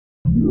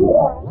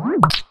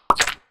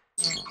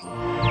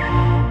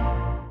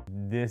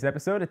This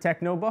episode of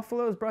Techno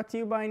Buffalo is brought to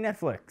you by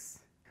Netflix.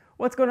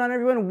 What's going on,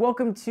 everyone?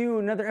 Welcome to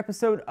another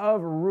episode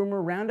of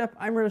Rumor Roundup.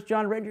 I'm your host,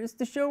 John Rettinger. It's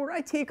the show where I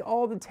take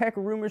all the tech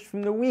rumors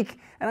from the week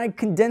and I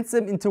condense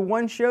them into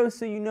one show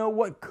so you know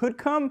what could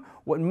come,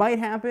 what might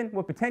happen,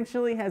 what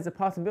potentially has the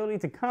possibility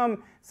to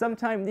come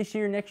sometime this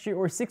year, next year,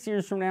 or 6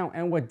 years from now,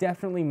 and what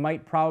definitely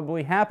might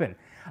probably happen.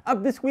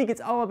 Up this week,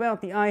 it's all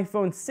about the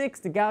iPhone 6,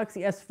 the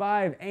Galaxy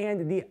S5,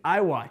 and the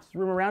Iwatch.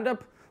 Rumor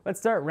Roundup, let's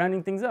start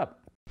rounding things up.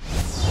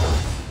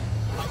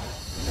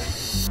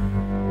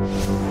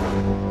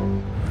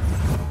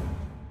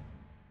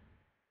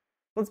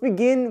 Let's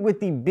begin with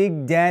the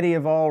big daddy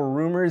of all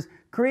rumors.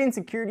 Korean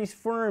securities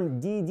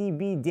firm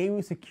DDB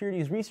Daewoo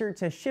Securities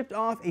Research has shipped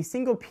off a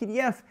single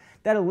PDF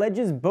that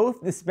alleges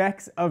both the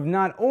specs of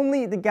not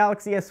only the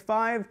Galaxy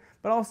S5,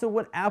 but also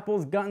what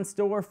Apple's got in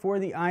store for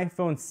the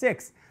iPhone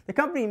 6. The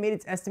company made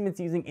its estimates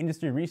using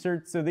industry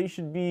research, so they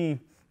should be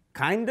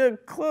kinda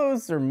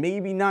close, or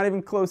maybe not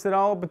even close at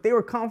all, but they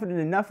were confident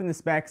enough in the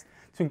specs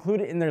to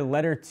include it in their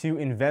letter to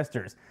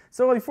investors.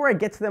 So before I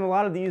get to them, a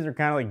lot of these are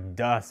kind of like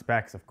duh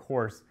specs, of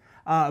course.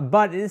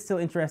 But it is still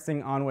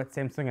interesting on what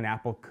Samsung and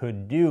Apple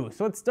could do.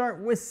 So let's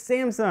start with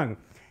Samsung.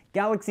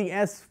 Galaxy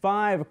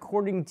S5,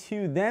 according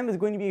to them, is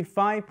going to be a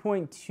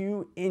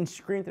 5.2-inch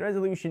screen with a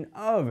resolution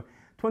of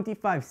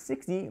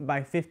 2560 by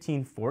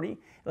 1540.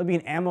 It'll be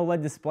an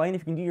AMOLED display, and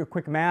if you can do your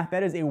quick math,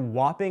 that is a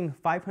whopping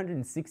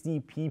 560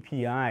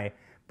 ppi.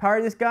 Power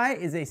of this guy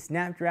is a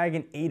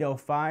Snapdragon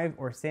 805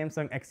 or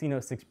Samsung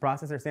Exynos 6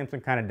 processor.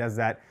 Samsung kind of does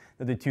that.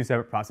 They'll do two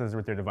separate processors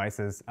with their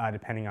devices,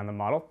 depending on the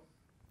model.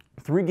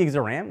 3 gigs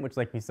of RAM, which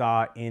like we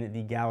saw in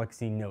the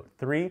Galaxy Note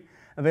 3,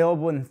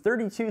 available in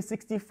 32,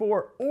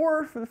 64,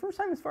 or for the first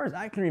time as far as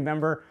I can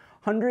remember,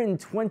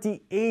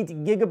 128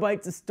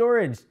 gigabytes of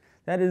storage.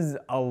 That is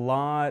a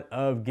lot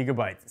of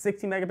gigabytes.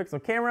 16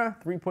 megapixel camera,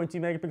 3.2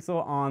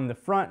 megapixel on the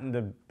front, and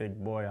the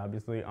big boy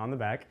obviously on the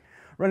back.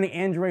 Running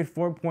Android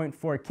 4.4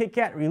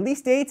 KitKat.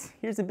 Release date,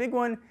 here's a big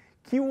one,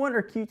 Q1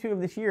 or Q2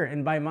 of this year,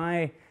 and by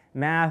my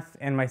math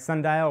and my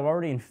sundial, we're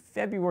already in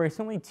February,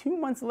 so only 2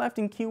 months left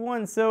in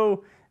Q1,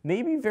 so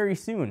maybe very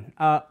soon.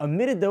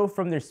 Omitted though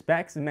from their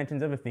specs and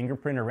mentions of a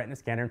fingerprint or retina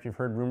scanner, which you've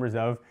heard rumors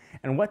of,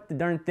 and what the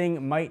darn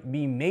thing might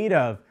be made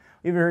of.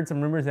 We've heard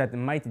some rumors that it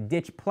might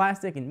ditch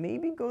plastic and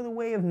maybe go the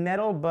way of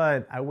metal,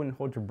 but I wouldn't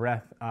hold your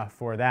breath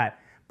for that.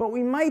 But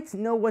we might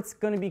know what's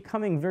going to be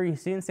coming very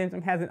soon.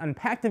 Samsung has an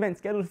Unpacked event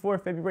scheduled for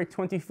February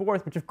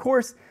 24th, which of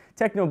course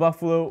Techno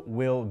Buffalo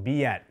will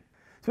be at.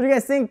 So what do you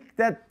guys think?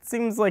 That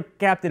seems like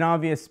Captain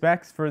Obvious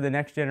specs for the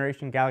next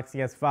generation Galaxy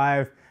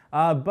S5,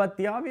 but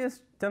the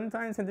obvious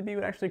sometimes tend to be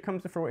what actually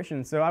comes to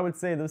fruition, so I would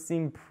say those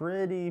seem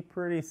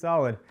pretty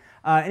solid.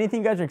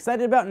 Anything you guys are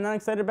excited about and not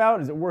excited about?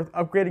 Is it worth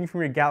upgrading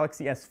from your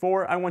Galaxy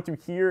S4? I want to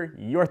hear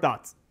your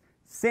thoughts.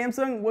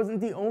 Samsung wasn't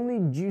the only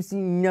juicy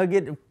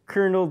nugget of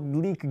kernel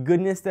leak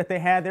goodness that they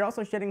had. They're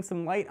also shedding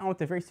some light on what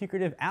the very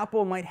secretive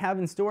Apple might have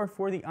in store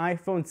for the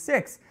iPhone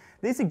 6.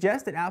 They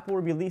suggest that Apple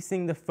will be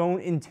releasing the phone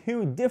in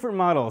 2 different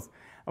models.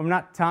 I'm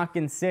not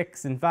talking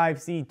 6 and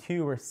 5C,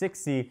 2 or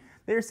 6C.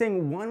 They're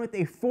saying one with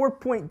a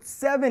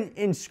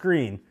 4.7-inch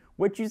screen,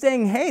 which you're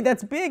saying, hey,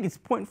 that's big, it's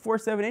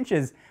 0.47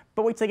 inches.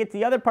 But wait till I get to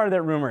the other part of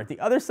that rumor. The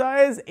other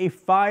size, a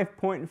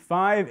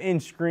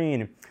 5.5-inch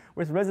screen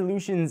with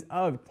resolutions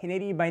of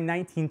 1080 by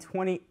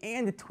 1920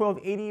 and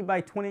 1280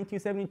 by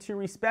 2272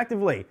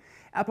 respectively.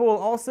 Apple will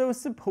also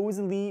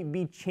supposedly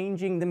be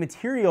changing the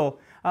material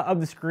of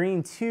the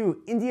screen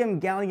to indium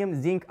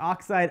gallium zinc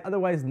oxide,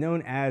 otherwise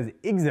known as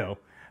IGZO,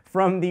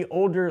 from the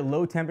older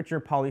low temperature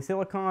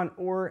polysilicon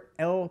or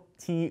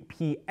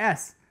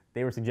LTPS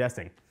they were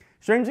suggesting.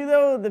 Strangely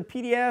though, the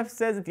PDF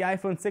says that the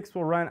iPhone 6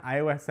 will run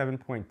iOS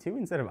 7.2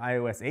 instead of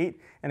iOS 8,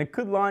 and it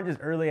could launch as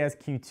early as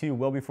Q2,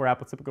 well before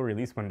Apple's typical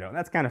release window. And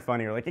that's kind of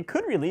funny. Like, it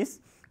could release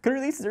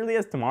as early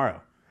as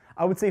tomorrow.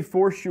 I would say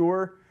for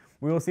sure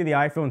we will see the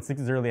iPhone 6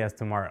 as early as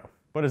tomorrow,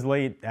 but as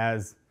late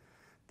as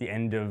the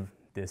end of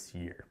this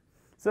year.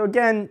 So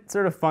again,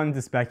 sort of fun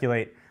to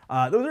speculate.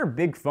 Those are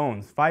big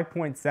phones,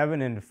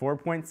 5.7 and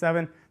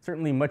 4.7,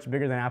 certainly much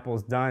bigger than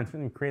Apple's done,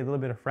 certainly create a little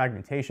bit of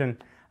fragmentation.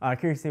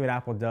 Curious to see what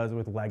Apple does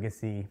with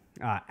legacy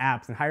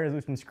apps, and high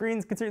resolution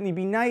screens could certainly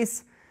be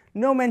nice.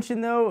 No mention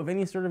though of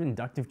any sort of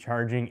inductive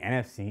charging,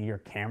 NFC, or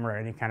camera, or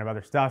any kind of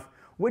other stuff,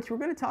 which we're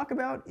going to talk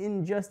about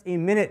in just a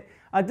minute.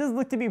 It does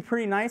look to be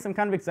pretty nice. I'm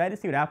kind of excited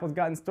to see what Apple's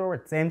got in store,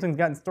 what Samsung's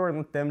got in store, and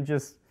let them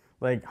just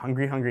like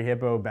hungry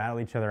hippo battle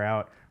each other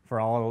out for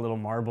all the little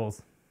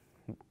marbles.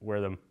 We're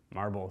the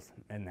marbles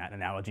in that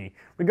analogy.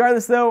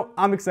 Regardless though,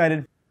 I'm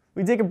excited.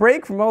 We take a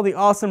break from all the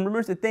awesome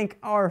rumors to thank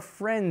our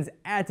friends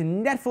at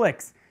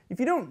Netflix. If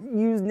you don't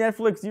use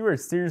Netflix, you are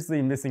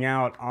seriously missing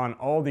out on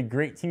all the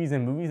great TVs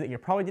and movies that you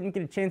probably didn't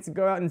get a chance to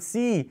go out and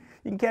see.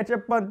 You can catch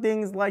up on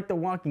things like The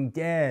Walking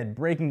Dead,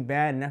 Breaking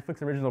Bad,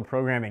 Netflix original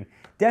programming.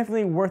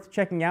 Definitely worth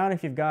checking out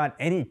if you've got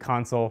any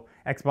console,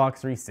 Xbox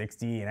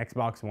 360, an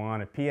Xbox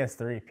One, a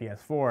PS3,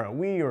 PS4, a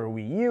Wii, or a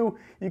Wii U.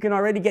 You can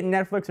already get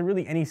Netflix or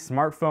really any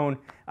smartphone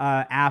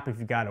app. If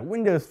you've got a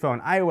Windows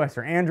phone, iOS,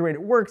 or Android,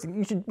 it works, and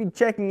you should be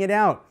checking it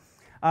out.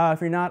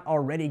 If you're not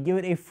already, give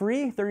it a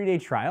free 30-day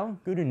trial.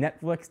 Go to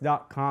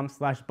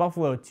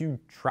netflix.com/buffalo to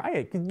try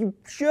it, because you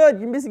should.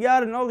 You're missing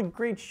out on all the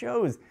great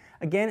shows.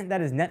 Again, that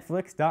is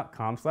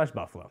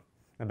netflix.com/buffalo.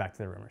 Now back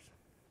to the rumors.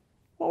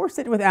 While we're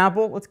sitting with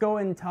Apple, let's go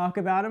and talk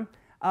about them.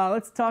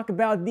 Let's talk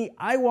about the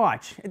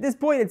Iwatch. At this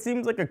point, it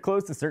seems like a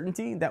close to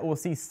certainty that we'll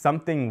see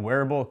something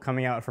wearable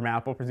coming out from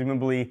Apple,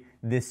 presumably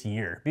this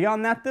year.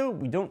 Beyond that, though,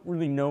 we don't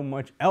really know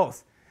much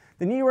else.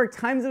 The New York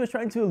Times was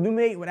trying to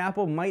illuminate what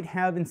Apple might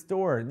have in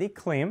store. They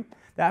claim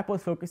that Apple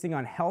is focusing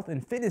on health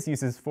and fitness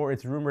uses for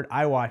its rumored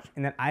iWatch,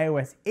 and that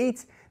iOS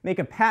 8 make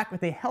a pact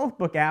with a health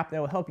book app that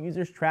will help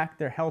users track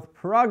their health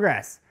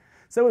progress.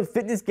 So with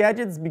fitness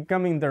gadgets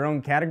becoming their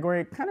own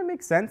category, it kind of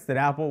makes sense that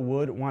Apple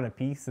would want a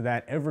piece of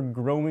that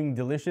ever-growing,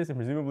 delicious, and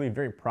presumably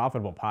very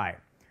profitable pie.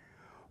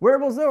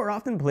 Wearables, though, are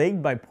often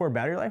plagued by poor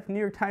battery life. New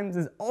York Times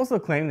has also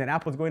claimed that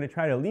Apple is going to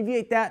try to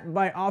alleviate that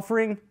by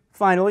offering,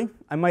 finally,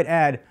 I might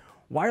add,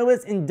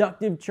 wireless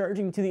inductive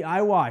charging to the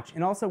iWatch,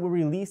 and also will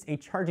release a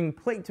charging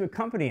plate to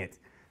accompany it.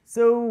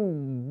 So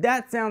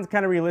that sounds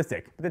kind of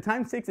realistic, but the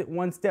Times takes it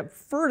one step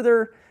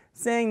further,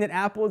 saying that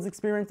Apple is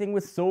experimenting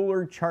with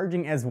solar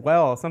charging as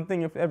well,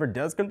 something if it ever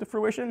does come to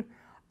fruition,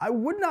 I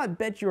would not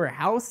bet your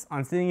house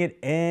on seeing it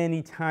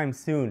anytime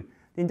soon.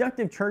 The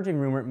inductive charging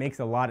rumor makes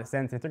a lot of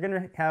sense. If they're going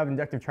to have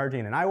inductive charging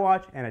in an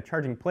iWatch and a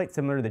charging plate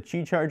similar to the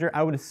Qi charger,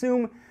 I would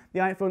assume the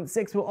iPhone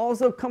 6 will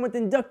also come with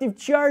inductive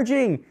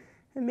charging.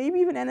 And maybe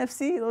even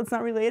NFC, though it's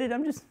not related.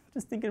 I'm just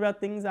thinking about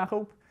things I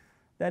hope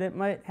that it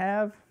might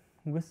have,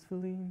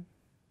 wistfully.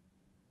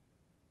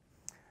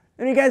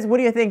 And you guys, what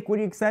do you think? What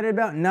are you excited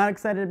about, not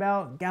excited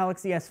about?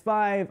 Galaxy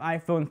S5,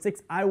 iPhone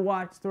 6,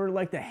 iWatch, sort of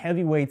like the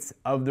heavyweights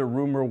of the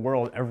rumor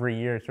world every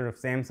year, sort of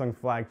Samsung's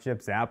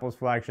flagships, Apple's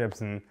flagships,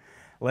 and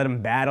let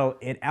them battle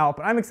it out.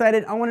 But I'm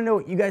excited. I want to know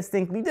what you guys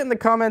think. Leave it in the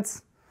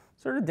comments,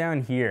 sort of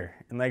down here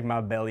in like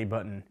my belly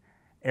button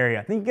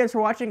area. Thank you guys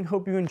for watching.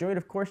 Hope you enjoyed.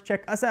 Of course,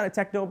 check us out at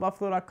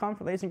technobuffalo.com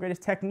for the latest and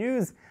greatest tech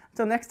news.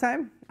 Until next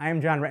time, I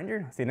am John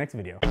Rettinger. I'll see you next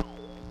video.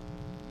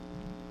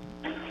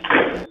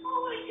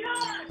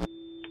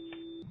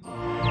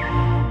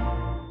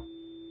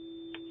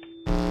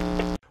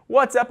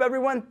 What's up,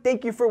 everyone?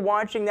 Thank you for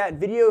watching that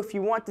video. If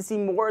you want to see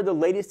more of the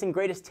latest and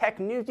greatest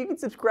tech news, you can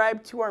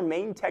subscribe to our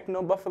main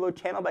Techno Buffalo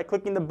channel by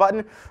clicking the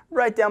button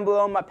right down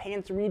below in my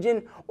pants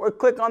region, or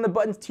click on the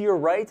buttons to your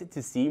right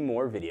to see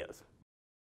more videos.